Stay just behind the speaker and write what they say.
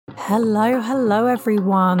Hello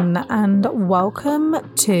everyone, and welcome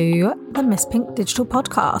to the Miss Pink Digital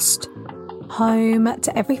Podcast, home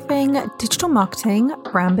to everything digital marketing,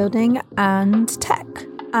 brand building, and tech.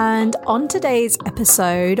 And on today's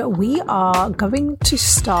episode, we are going to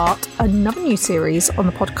start another new series on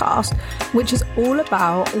the podcast, which is all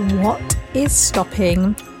about what is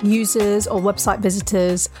stopping users or website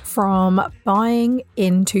visitors from buying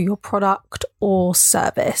into your product or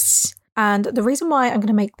service. And the reason why I'm going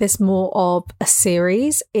to make this more of a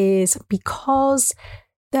series is because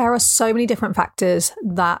there are so many different factors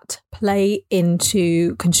that play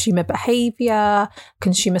into consumer behavior,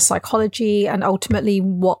 consumer psychology, and ultimately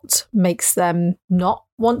what makes them not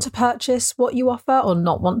want to purchase what you offer or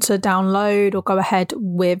not want to download or go ahead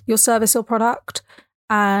with your service or product.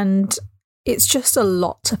 And it's just a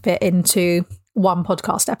lot to fit into one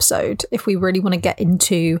podcast episode if we really want to get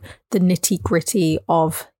into the nitty-gritty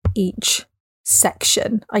of each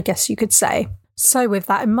section, I guess you could say. So with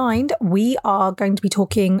that in mind, we are going to be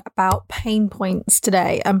talking about pain points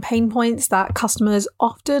today, and pain points that customers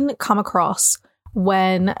often come across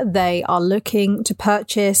when they are looking to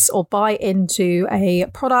purchase or buy into a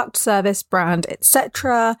product, service, brand,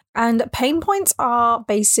 etc. And pain points are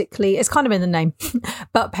basically, it's kind of in the name,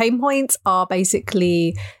 but pain points are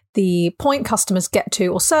basically the point customers get to,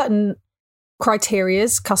 or certain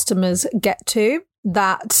criterias customers get to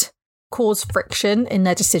that cause friction in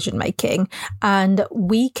their decision making. And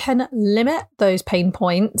we can limit those pain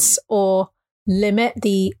points or limit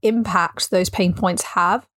the impact those pain points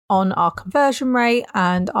have on our conversion rate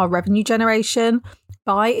and our revenue generation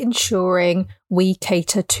by ensuring we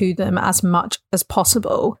cater to them as much as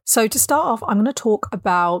possible. So to start off, I'm going to talk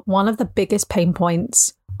about one of the biggest pain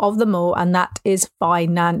points of them all, and that is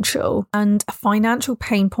financial. And a financial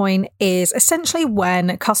pain point is essentially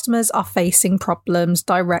when customers are facing problems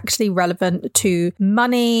directly relevant to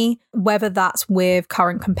money, whether that's with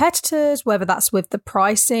current competitors, whether that's with the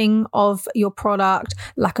pricing of your product,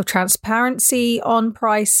 lack of transparency on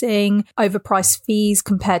pricing, overpriced fees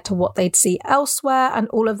compared to what they'd see elsewhere, and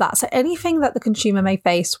all of that. So anything that the consumer may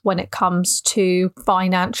face when it comes to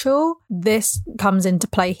financial, this comes into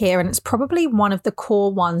play here. And it's probably one of the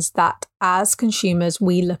core ones that as consumers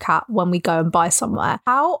we look at when we go and buy somewhere.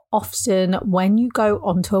 How often when you go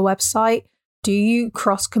onto a website do you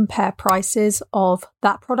cross compare prices of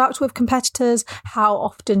that product with competitors? How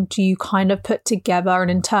often do you kind of put together an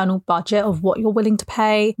internal budget of what you're willing to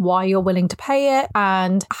pay, why you're willing to pay it,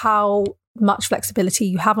 and how much flexibility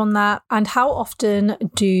you have on that? And how often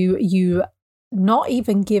do you not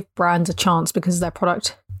even give brands a chance because their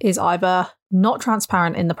product is either not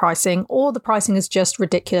transparent in the pricing, or the pricing is just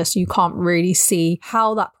ridiculous. You can't really see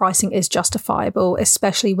how that pricing is justifiable,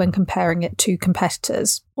 especially when comparing it to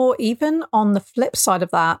competitors. Or even on the flip side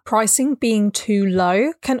of that, pricing being too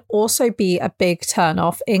low can also be a big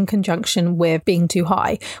turnoff in conjunction with being too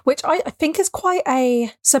high, which I think is quite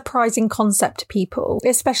a surprising concept to people,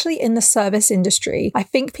 especially in the service industry. I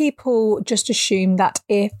think people just assume that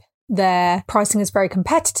if their pricing is very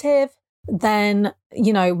competitive, then,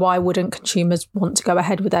 why wouldn't consumers want to go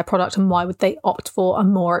ahead with their product, and why would they opt for a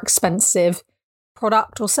more expensive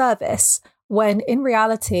product or service? When in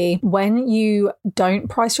reality, when you don't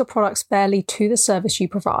price your products fairly to the service you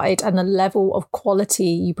provide and the level of quality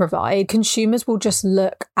you provide, consumers will just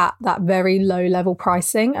look at that very low level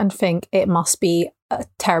pricing and think it must be a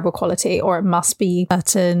terrible quality, or it must be a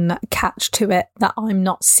certain catch to it that I'm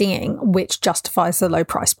not seeing, which justifies the low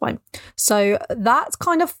price point. So that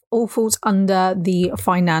kind of all falls under the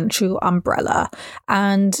financial umbrella.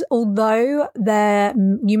 And although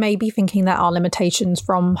you may be thinking there are limitations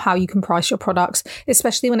from how you can price your products,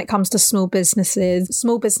 especially when it comes to small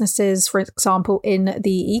businesses, for example, in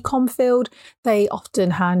the e-com field, they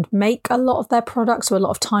often hand make a lot of their products, so a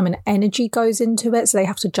lot of time and energy goes into it. So they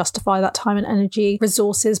have to justify that time and energy,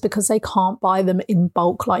 resources, because they can't buy them in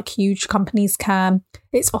bulk like huge companies can.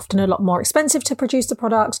 It's often a lot more expensive to produce the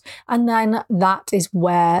products. And then that is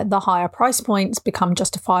where the higher price points become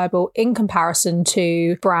justifiable in comparison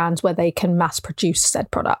to brands where they can mass produce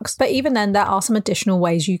said products. But even then, there are some additional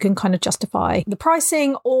ways you can kind of justify the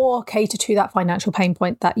pricing or cater to that financial pain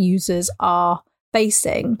point that users are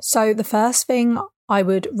facing. So the first thing I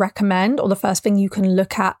would recommend, or the first thing you can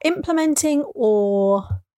look at implementing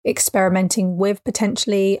or experimenting with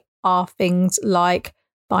potentially, are things like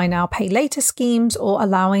buy now, pay later schemes, or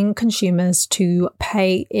allowing consumers to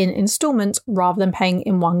pay in installments rather than paying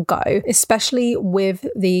in one go. Especially with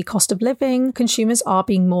the cost of living, consumers are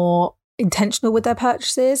being more intentional with their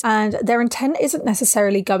purchases, and their intent isn't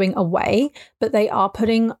necessarily going away, but they are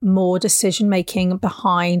putting more decision making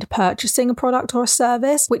behind purchasing a product or a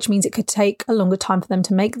service, which means it could take a longer time for them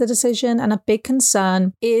to make the decision. And a big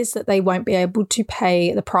concern is that they won't be able to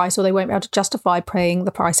pay the price, or they won't be able to justify paying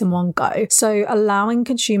the price in one go. So allowing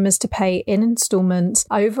consumers to pay in installments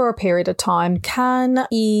over a period of time can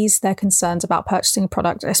ease their concerns about purchasing a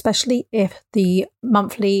product, especially if the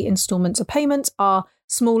monthly installments of payments are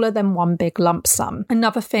smaller than one big lump sum.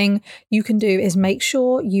 Another thing you can do is make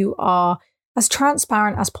sure you are as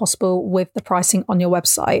transparent as possible with the pricing on your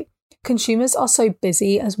website. Consumers are so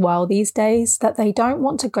busy as well these days that they don't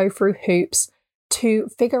want to go through hoops to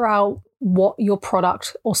figure out what your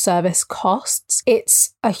product or service costs.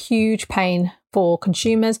 It's a huge pain for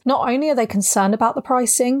consumers. Not only are they concerned about the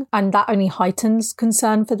pricing, and that only heightens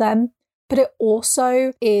concern for them, but it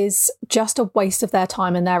also is just a waste of their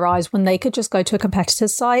time in their eyes when they could just go to a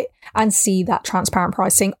competitor's site and see that transparent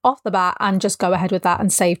pricing off the bat and just go ahead with that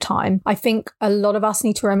and save time. I think a lot of us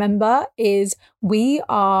need to remember is we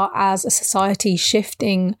are, as a society,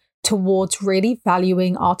 shifting towards really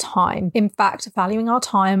valuing our time. In fact, valuing our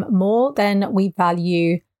time more than we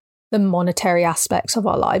value the monetary aspects of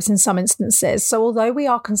our lives in some instances. So although we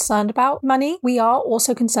are concerned about money, we are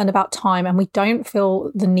also concerned about time, and we don't feel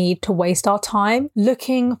the need to waste our time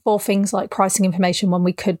looking for things like pricing information when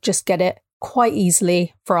we could just get it quite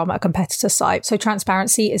easily from a competitor site. So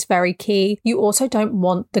transparency is very key. You also don't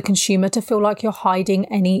want the consumer to feel like you're hiding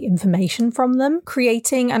any information from them.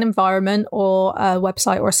 Creating an environment or a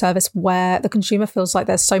website or a service where the consumer feels like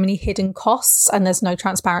there's so many hidden costs and there's no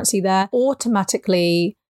transparency there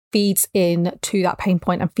automatically feeds into that pain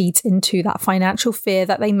point and feeds into that financial fear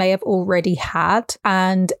that they may have already had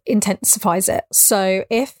and intensifies it. So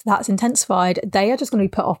if that's intensified, they are just going to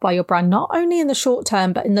be put off by your brand, not only in the short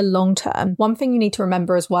term, but in the long term. One thing you need to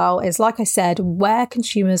remember as well is, like I said, where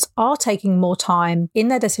consumers are taking more time in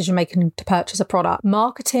their decision making to purchase a product,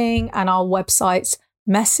 marketing and our websites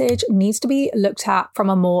message needs to be looked at from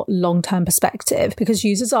a more long-term perspective, because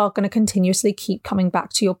users are going to continuously keep coming back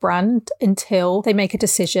to your brand until they make a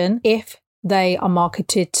decision if they are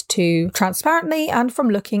marketed to transparently and from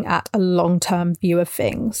looking at a long-term view of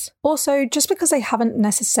things. Also, just because they haven't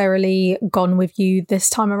necessarily gone with you this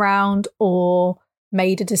time around or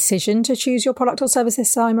made a decision to choose your product or service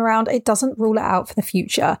this time around, it doesn't rule it out for the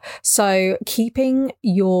future. So keeping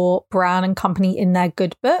your brand and company in their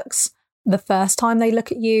good books the first time they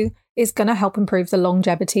look at you is going to help improve the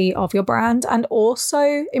longevity of your brand and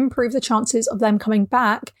also improve the chances of them coming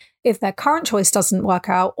back if their current choice doesn't work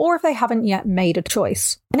out or if they haven't yet made a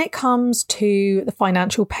choice. When it comes to the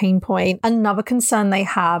financial pain point, another concern they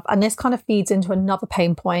have, and this kind of feeds into another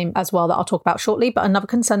pain point as well that I'll talk about shortly, but another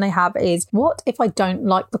concern they have is, what if I don't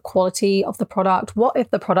like the quality of the product? What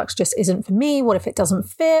if the product just isn't for me? What if it doesn't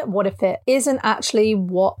fit? What if it isn't actually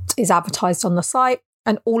what is advertised on the site?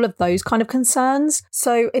 And all of those kind of concerns.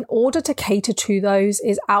 So in order to cater to those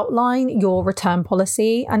is outline your return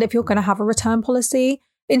policy. And if you're going to have a return policy,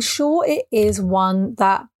 ensure it is one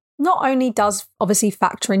that not only does obviously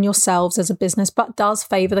factor in yourselves as a business, but does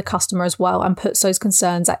favor the customer as well and puts those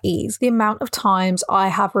concerns at ease. The amount of times I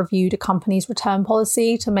have reviewed a company's return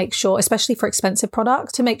policy to make sure, especially for expensive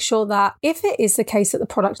products, to make sure that if it is the case that the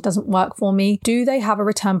product doesn't work for me, do they have a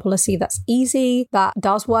return policy that's easy, that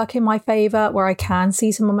does work in my favor, where I can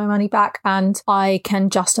see some of my money back and I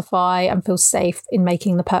can justify and feel safe in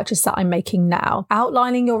making the purchase that I'm making now.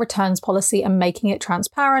 Outlining your returns policy and making it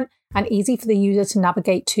transparent and easy for the user to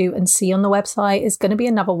navigate to and see on the website is going to be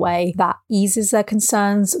another way that eases their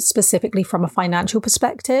concerns, specifically from a financial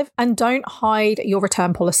perspective. And don't hide your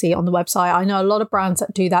return policy on the website. I know a lot of brands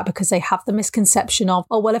that do that because they have the misconception of,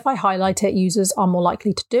 oh, well, if I highlight it, users are more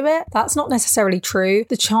likely to do it. That's not necessarily true.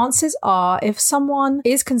 The chances are, if someone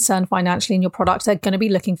is concerned financially in your product, they're going to be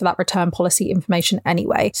looking for that return policy information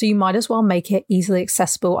anyway. So you might as well make it easily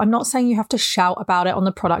accessible. I'm not saying you have to shout about it on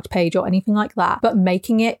the product page or anything like that, but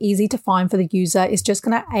making it easy to find for the user is just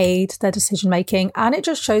going to aid their decision making, and it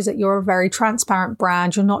just shows that you're a very transparent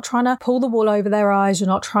brand. You're not trying to pull the wool over their eyes. You're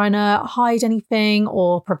not trying to hide anything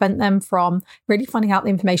or prevent them from really finding out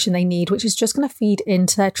the information they need, which is just going to feed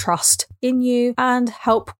into their trust in you and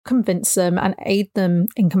help convince them and aid them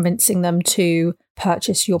in convincing them to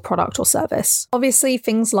purchase your product or service. Obviously,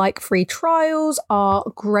 things like free trials are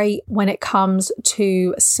great when it comes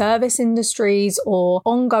to service industries or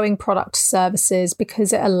ongoing product services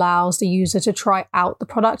because it allows the user to try out the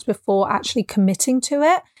product before actually committing to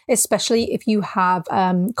it, especially if you have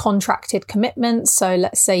contracted commitments. So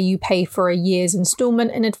let's say you pay for a year's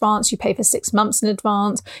installment in advance, you pay for 6 months in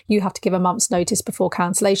advance, you have to give a month's notice before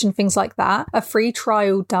cancellation, things like that. A free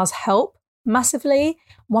trial does help massively.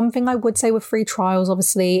 One thing I would say with free trials,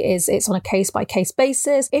 obviously, is it's on a case-by-case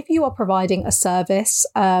basis. If you are providing a service,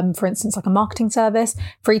 for instance, like a marketing service,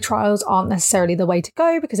 free trials aren't necessarily the way to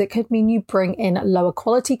go because it could mean you bring in lower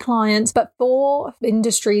quality clients. But for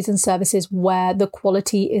industries and services where the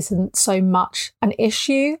quality isn't so much an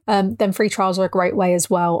issue, then free trials are a great way as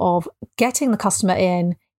well of getting the customer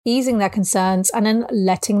in, easing their concerns, and then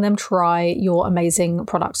letting them try your amazing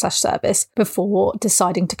product/service before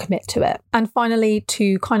deciding to commit to it. And finally,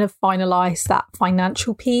 to kind of finalize that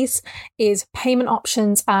financial piece is payment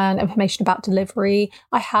options and information about delivery.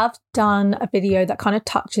 I have done a video that kind of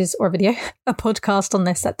touches, or a podcast on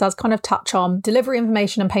this that does kind of touch on delivery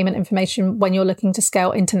information and payment information when you're looking to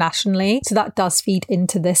scale internationally. So that does feed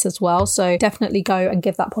into this as well. So definitely go and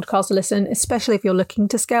give that podcast a listen, especially if you're looking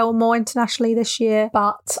to scale more internationally this year.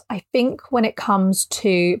 But I think when it comes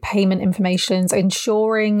to payment information,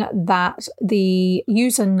 ensuring that the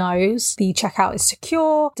user knows the checkout is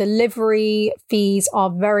secure, delivery fees are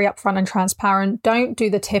very upfront and transparent. Don't do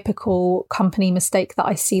the typical company mistake that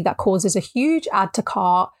I see that causes a huge add to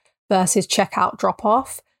cart versus checkout drop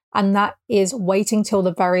off. And that is waiting till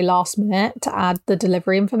the very last minute to add the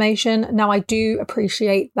delivery information. Now, I do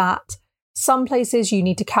appreciate that some places you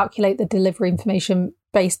need to calculate the delivery information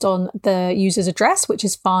based on the user's address, which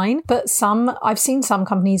is fine. But I've seen some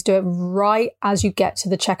companies do it right as you get to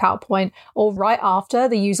the checkout point or right after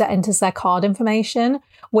the user enters their card information,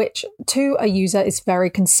 which to a user is very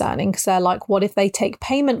concerning because they're like, what if they take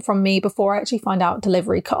payment from me before I actually find out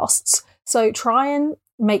delivery costs? So try and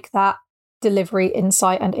make that delivery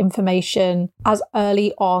insight and information as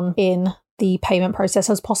early on in the payment process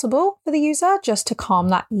as possible for the user, just to calm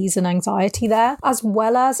that ease and anxiety there, as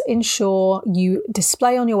well as ensure you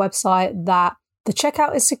display on your website that the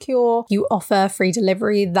checkout is secure, you offer free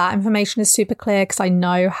delivery. That information is super clear because I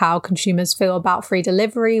know how consumers feel about free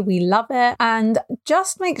delivery. We love it. And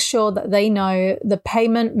just make sure that they know the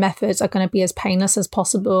payment methods are going to be as painless as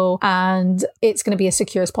possible and it's going to be as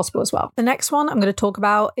secure as possible as well. The next one I'm going to talk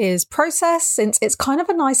about is process, since it's kind of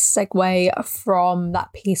a nice segue from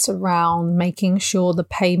that piece around making sure the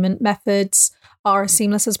payment methods are as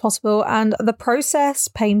seamless as possible. And the process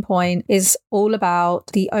pain point is all about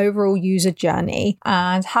the overall user journey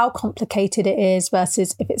and how complicated it is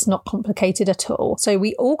versus if it's not complicated at all. So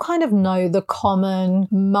we all kind of know the common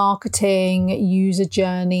marketing user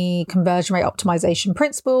journey conversion rate optimization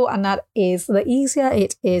principle, and that is the easier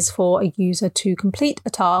it is for a user to complete a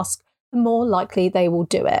task, the more likely they will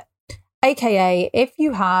do it. AKA, if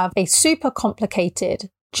you have a super complicated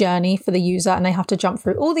journey for the user and they have to jump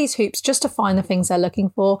through all these hoops just to find the things they're looking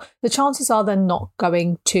for, the chances are they're not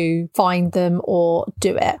going to find them or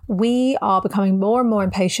do it. We are becoming more and more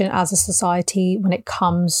impatient as a society when it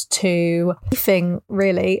comes to anything,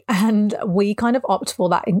 really, and we kind of opt for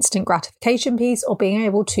that instant gratification piece or being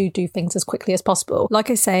able to do things as quickly as possible. Like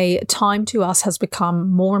I say, time to us has become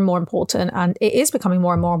more and more important, and it is becoming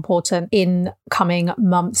more and more important in coming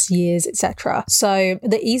months, years, etc. So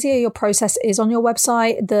the easier your process is on your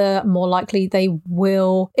website, the more likely they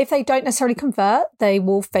will, if they don't necessarily convert, they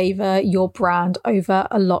will favor your brand over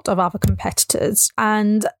a lot of other competitors.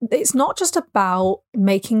 And it's not just about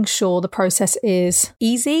making sure the process is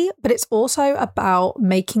easy, but it's also about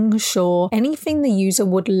making sure anything the user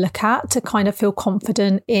would look at to kind of feel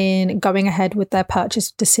confident in going ahead with their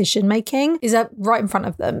purchase decision making is right in front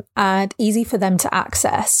of them and easy for them to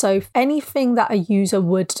access. So anything that a user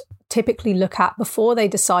would typically look at before they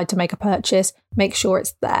decide to make a purchase, make sure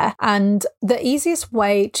it's there. And the easiest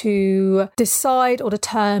way to decide or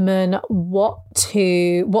determine what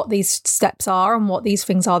these steps are and what these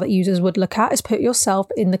things are that users would look at is put yourself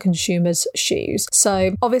in the consumer's shoes.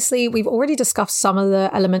 So obviously we've already discussed some of the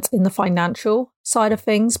elements in the financial side of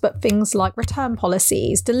things, but things like return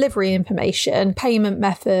policies, delivery information, payment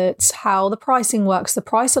methods, how the pricing works, the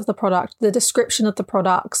price of the product, the description of the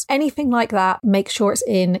products, anything like that, make sure it's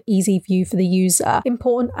in easy view for the user.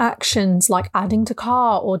 Important actions like adding to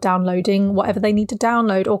cart or downloading whatever they need to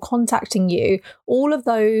download or contacting you, all of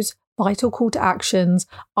those vital call to actions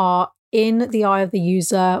are in the eye of the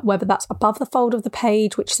user, whether that's above the fold of the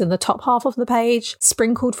page, which is in the top half of the page,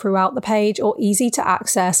 sprinkled throughout the page, or easy to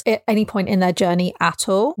access at any point in their journey at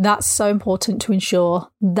all. That's so important to ensure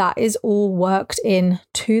that is all worked in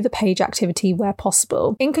to the page activity where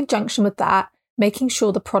possible. In conjunction with that, making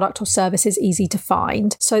sure the product or service is easy to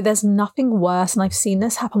find. So there's nothing worse, and I've seen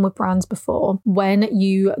this happen with brands before, when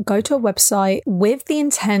you go to a website with the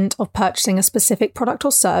intent of purchasing a specific product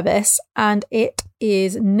or service and it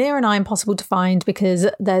is near and nigh impossible to find because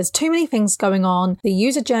there's too many things going on, the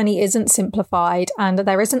user journey isn't simplified, and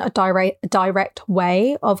there isn't a direct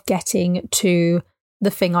way of getting to the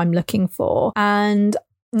thing I'm looking for. And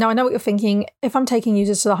now, I know what you're thinking. If I'm taking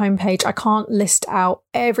users to the homepage, I can't list out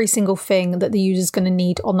every single thing that the user's going to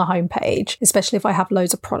need on the homepage, especially if I have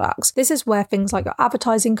loads of products. This is where things like your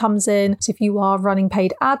advertising comes in. So if you are running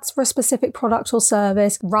paid ads for a specific product or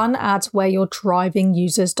service, run ads where you're driving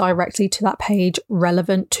users directly to that page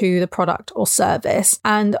relevant to the product or service.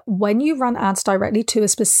 And when you run ads directly to a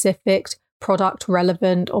specific product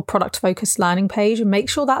relevant or product focused landing page, make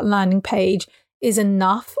sure that landing page is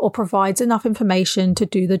enough or provides enough information to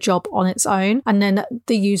do the job on its own. And then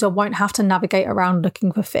the user won't have to navigate around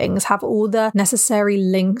looking for things. Have all the necessary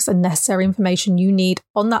links and necessary information you need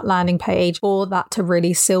on that landing page for that to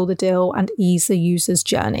really seal the deal and ease the user's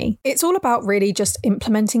journey. It's all about really just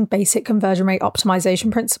implementing basic conversion rate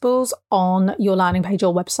optimization principles on your landing page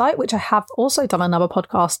or website, which I have also done another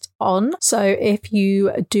podcast on. So if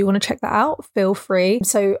you do want to check that out, feel free.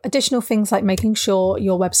 So additional things like making sure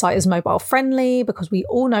your website is mobile friendly, because we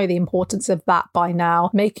all know the importance of that by now.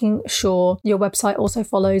 Making sure your website also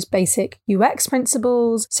follows basic UX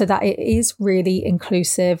principles so that it is really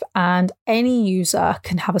inclusive and any user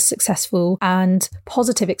can have a successful and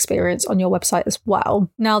positive experience on your website as well.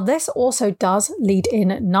 Now, this also does lead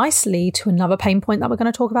in nicely to another pain point that we're going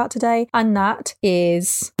to talk about today, and that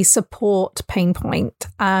is the support pain point.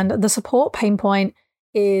 And the support pain point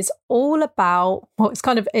is all about, well, it's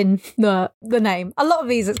kind of in the name. A lot of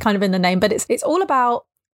these, it's kind of in the name, but it's all about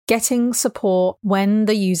getting support when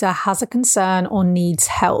the user has a concern or needs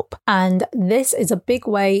help. And this is a big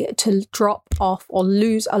way to drop off or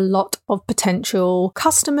lose a lot of potential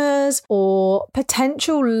customers or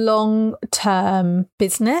potential long-term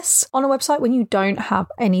business on a website when you don't have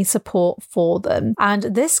any support for them. And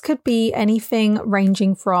this could be anything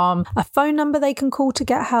ranging from a phone number they can call to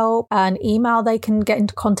get help, an email they can get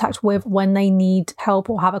into contact with when they need help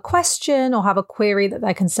or have a question or have a query that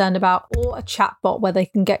they're concerned about, or a chatbot where they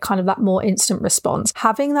can get kind of that more instant response.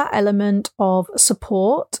 Having that element of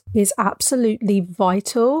support is absolutely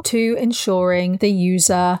vital to ensuring the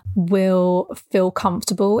user will feel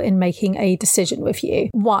comfortable in making a decision with you.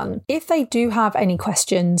 One, if they do have any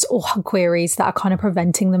questions or queries that are kind of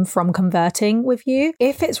preventing them from converting with you,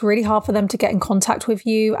 if it's really hard for them to get in contact with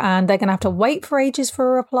you and they're going to have to wait for ages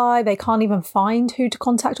for a reply, they can't even find who to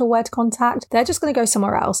contact or where to contact, they're just going to go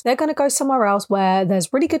somewhere else. They're going to go somewhere else where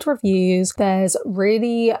there's really good reviews, there's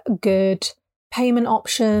really good payment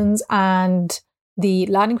options, and the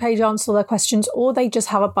landing page answers all their questions, or they just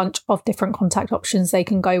have a bunch of different contact options they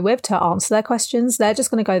can go with to answer their questions. They're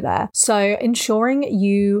just going to go there. So ensuring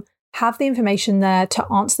you have the information there to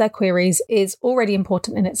answer their queries is already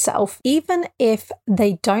important in itself. Even if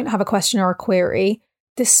they don't have a question or a query,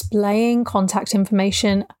 displaying contact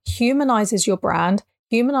information humanizes your brand,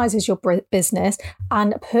 humanizes your business,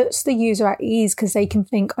 and puts the user at ease because they can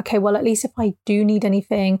think, okay, well, at least if I do need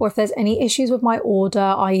anything, or if there's any issues with my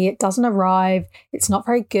order, i.e. it doesn't arrive, it's not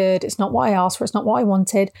very good, it's not what I asked for, it's not what I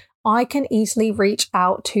wanted, I can easily reach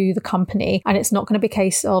out to the company, and it's not going to be a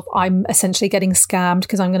case of I'm essentially getting scammed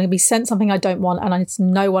because I'm going to be sent something I don't want and it's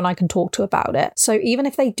no one I can talk to about it. So even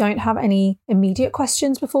if they don't have any immediate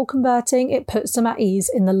questions before converting, it puts them at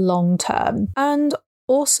ease in the long term. And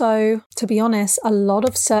also, to be honest, a lot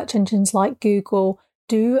of search engines like Google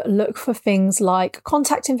do look for things like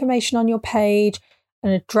contact information on your page,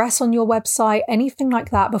 an address on your website, anything like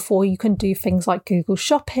that before you can do things like Google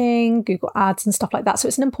Shopping, Google Ads and stuff like that. So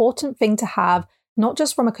it's an important thing to have, not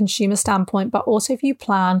just from a consumer standpoint, but also if you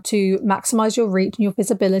plan to maximize your reach and your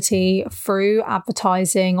visibility through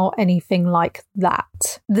advertising or anything like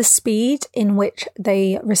that. The speed in which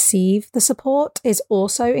they receive the support is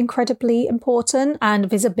also incredibly important, and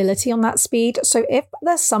visibility on that speed. So if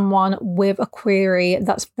there's someone with a query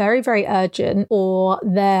that's very, very urgent, or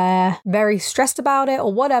they're very stressed about it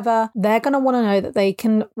or whatever, they're going to want to know that they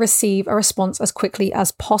can receive a response as quickly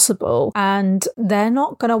as possible. And they're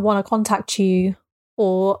not going to want to contact you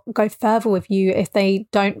or go further with you if they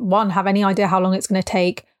don't, one, have any idea how long it's going to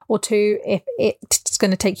take, or 2, if it's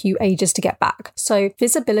going to take you ages to get back. So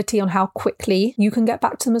visibility on how quickly you can get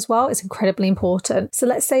back to them as well is incredibly important. So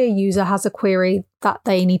let's say a user has a query that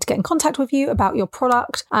they need to get in contact with you about your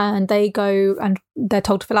product, and they go and they're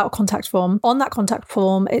told to fill out a contact form. On that contact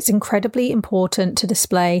form, it's incredibly important to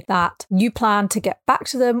display that you plan to get back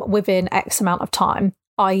to them within X amount of time,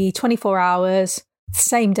 i.e. 24 hours,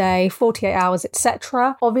 same day, 48 hours,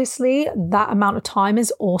 etc. Obviously, that amount of time is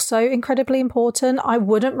also incredibly important. I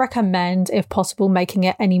wouldn't recommend, if possible, making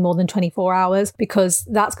it any more than 24 hours, because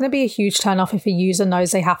that's going to be a huge turnoff if a user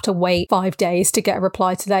knows they have to wait 5 days to get a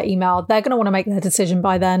reply to their email. They're going to want to make their decision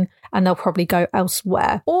by then, and they'll probably go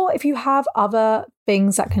elsewhere. Or if you have other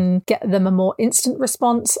things that can get them a more instant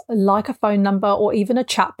response, like a phone number or even a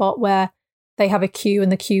chatbot where they have a queue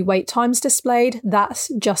and the queue wait times displayed,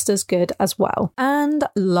 that's just as good as well. And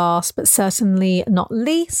last but certainly not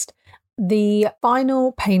least, the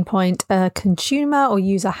final pain point a consumer or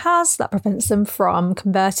user has that prevents them from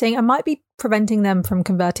converting and might be preventing them from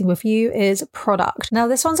converting with you is product. Now,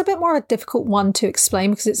 this one's a bit more a difficult one to explain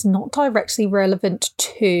because it's not directly relevant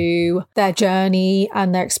to their journey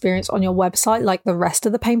and their experience on your website like the rest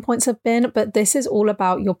of the pain points have been, but this is all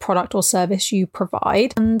about your product or service you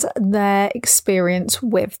provide and their experience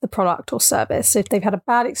with the product or service. So if they've had a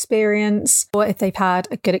bad experience or if they've had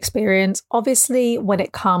a good experience, obviously when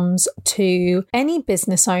it comes to any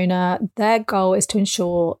business owner, their goal is to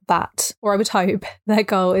ensure that, or I would hope their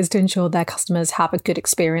goal is to ensure their customers have a good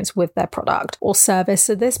experience with their product or service.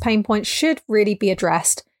 So this pain point should really be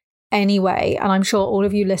addressed anyway. And I'm sure all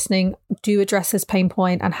of you listening do address this pain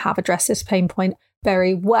point and have addressed this pain point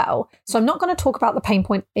very well. So I'm not going to talk about the pain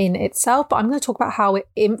point in itself, but I'm going to talk about how it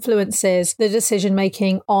influences the decision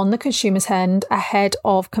making on the consumer's end ahead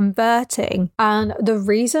of converting. And the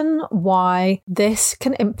reason why this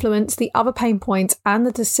can influence the other pain points and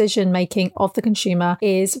the decision making of the consumer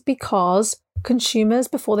is because consumers,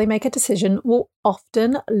 before they make a decision, will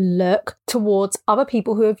often look towards other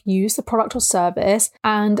people who have used the product or service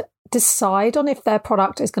and decide on if their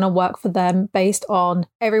product is going to work for them based on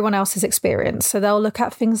everyone else's experience. So they'll look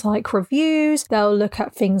at things like reviews, they'll look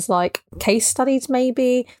at things like case studies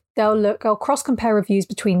maybe, they'll cross-compare reviews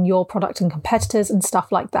between your product and competitors and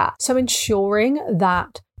stuff like that. So ensuring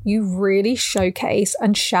that you really showcase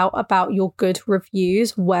and shout about your good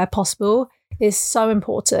reviews where possible is so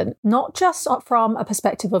important, not just from a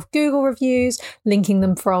perspective of Google reviews, linking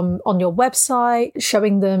them from on your website,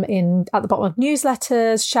 showing them at the bottom of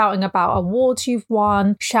newsletters, shouting about awards you've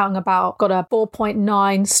won, shouting about got a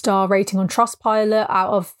 4.9 star rating on Trustpilot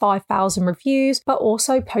out of 5,000 reviews, but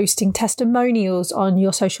also posting testimonials on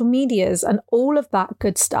your social medias and all of that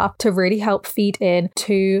good stuff to really help feed in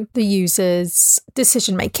to the user's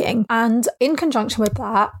decision making. And in conjunction with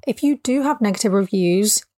that, if you do have negative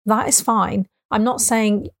reviews, that is fine. I'm not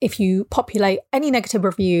saying if you populate any negative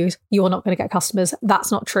reviews, you are not going to get customers. That's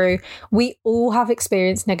not true. We all have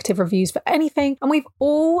experienced negative reviews for anything, and we've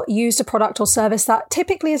all used a product or service that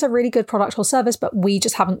typically is a really good product or service, but we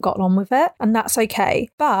just haven't gotten on with it, and that's okay.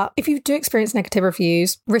 But if you do experience negative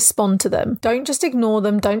reviews, respond to them. Don't just ignore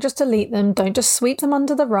them. Don't just delete them. Don't just sweep them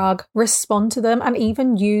under the rug. Respond to them and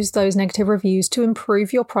even use those negative reviews to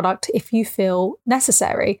improve your product if you feel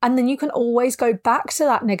necessary. And then you can always go back to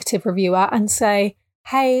that negative reviewer and say,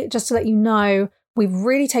 hey, just to let you know, we've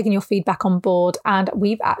really taken your feedback on board and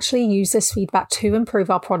we've actually used this feedback to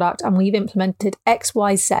improve our product and we've implemented X,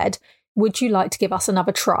 Y, Z. Would you like to give us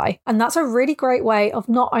another try? And that's a really great way of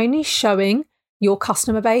not only showing your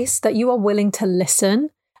customer base that you are willing to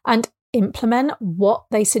listen and implement what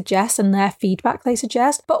they suggest and their feedback they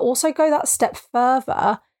suggest, but also go that step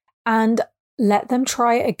further and let them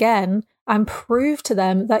try it again and prove to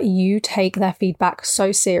them that you take their feedback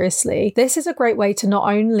so seriously. This is a great way to not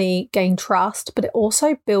only gain trust, but it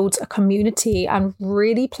also builds a community and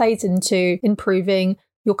really plays into improving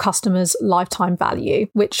your customers' lifetime value,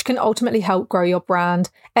 which can ultimately help grow your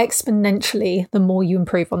brand exponentially the more you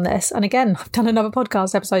improve on this. And again, I've done another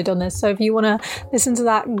podcast episode on this, so if you want to listen to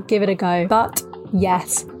that, give it a go. But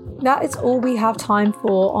yes, that is all we have time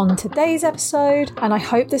for on today's episode, and I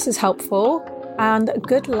hope this is helpful. And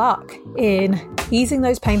good luck in easing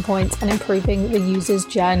those pain points and improving the user's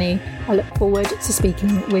journey. I look forward to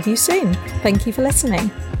speaking with you soon. Thank you for listening.